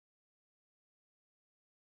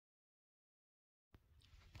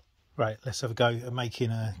Right, let's have a go at making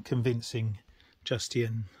a convincing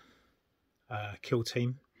Justian kill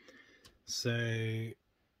team. So I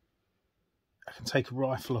can take a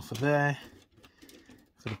rifle off of there.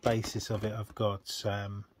 For the basis of it, I've got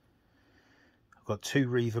 2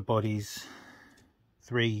 Reaver bodies,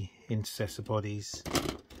 3 Intercessor bodies,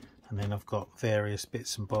 and then I've got various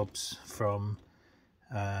bits and bobs from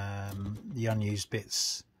the unused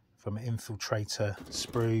bits from Infiltrator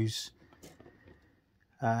sprues,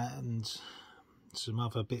 and some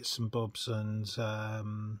other bits and bobs and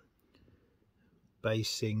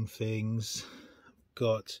basing things.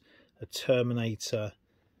 Got a Terminator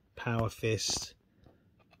power fist,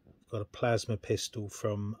 got a plasma pistol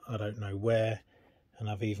from I don't know where, and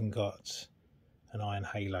I've even got an iron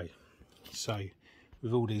halo. So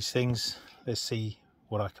with all these things, let's see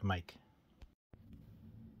what I can make.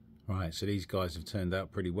 Right, so these guys have turned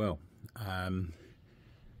out pretty well.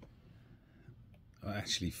 I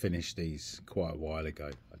actually finished these quite a while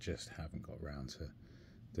ago. I just haven't got around to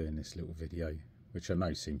doing this little video, which I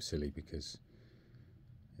know seems silly because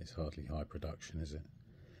it's hardly high production, is it?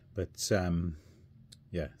 But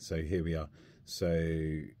yeah, so here we are.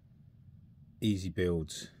 So easy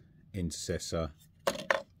build Intercessor,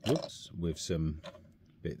 whoops, with some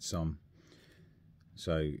bits on.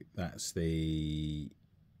 So that's the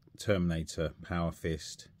Terminator power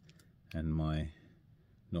fist and my,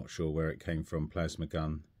 not sure where it came from, plasma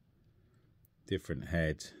gun, different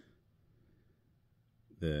head,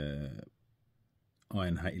 the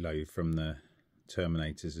iron halo from the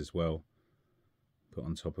Terminators as well, put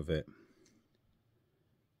on top of it,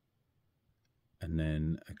 and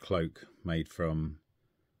then a cloak made from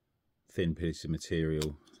thin piece of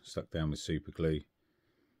material stuck down with super glue,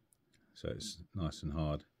 so it's nice and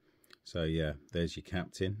hard. So yeah, there's your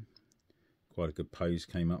captain. Quite a good pose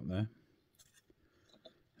came up there.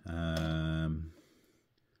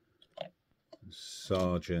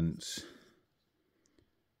 Sergeant,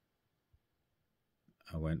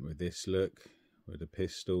 I went with this look with a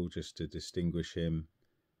pistol just to distinguish him,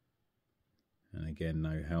 and again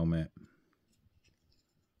no helmet.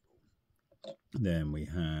 Then we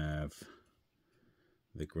have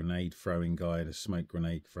the grenade throwing guy, the smoke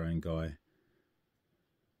grenade throwing guy.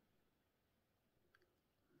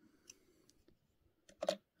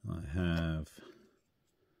 I have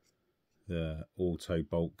the auto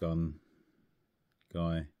bolt gun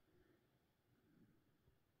guy.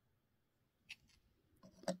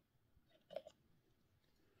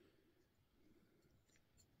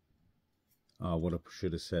 Oh, what I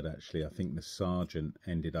should have said actually, I think the sergeant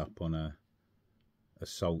ended up on a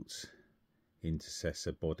assault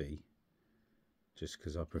intercessor body, just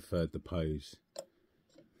because I preferred the pose.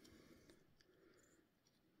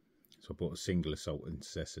 So I bought a single assault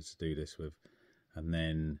intercessor to do this with, and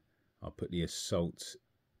then I'll put the assault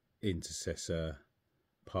intercessor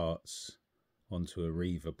parts onto a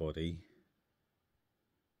Reaver body.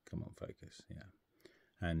 Come on, focus, yeah.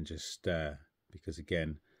 And just because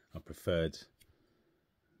again I preferred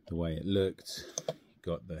the way it looked.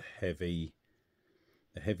 Got the heavy.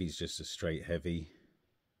 The heavy's just a straight heavy.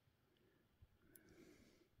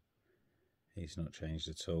 He's not changed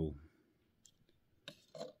at all.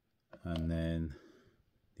 And then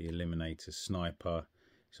the Eliminator sniper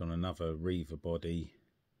is on another Reaver body,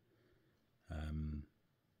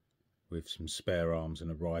 with some spare arms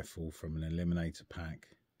and a rifle from an Eliminator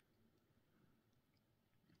pack.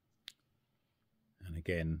 And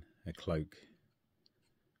again, a cloak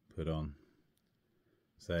put on.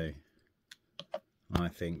 So I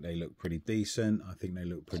think they look pretty decent. I think they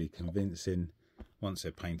look pretty convincing. Once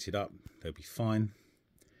they're painted up, they'll be fine.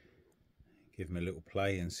 Give them a little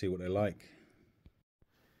play and see what they're like.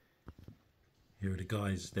 Here are the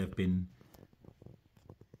guys. They've been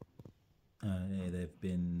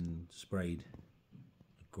sprayed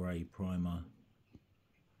a grey primer.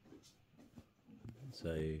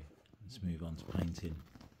 So let's move on to painting.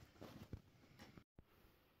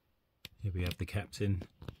 Here we have the captain.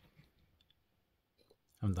 I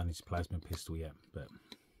haven't done his plasma pistol yet, but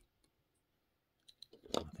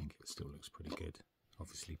I think it still looks pretty good.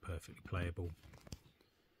 Obviously perfectly playable.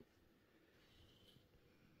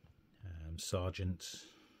 Sergeant,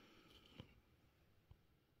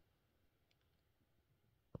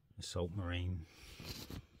 Assault Marine,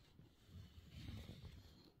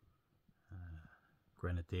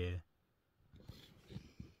 Grenadier,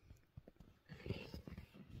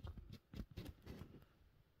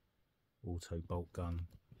 auto bolt gun,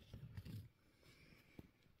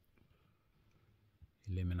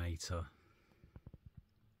 Eliminator,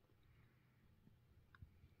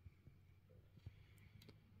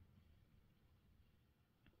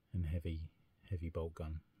 and heavy bolt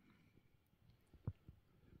gun.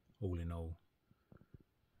 all in all,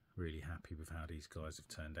 really happy with how these guys have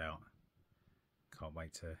turned out. Can't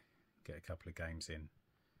wait to get a couple of games in.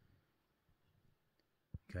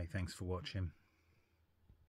 Okay, thanks for watching.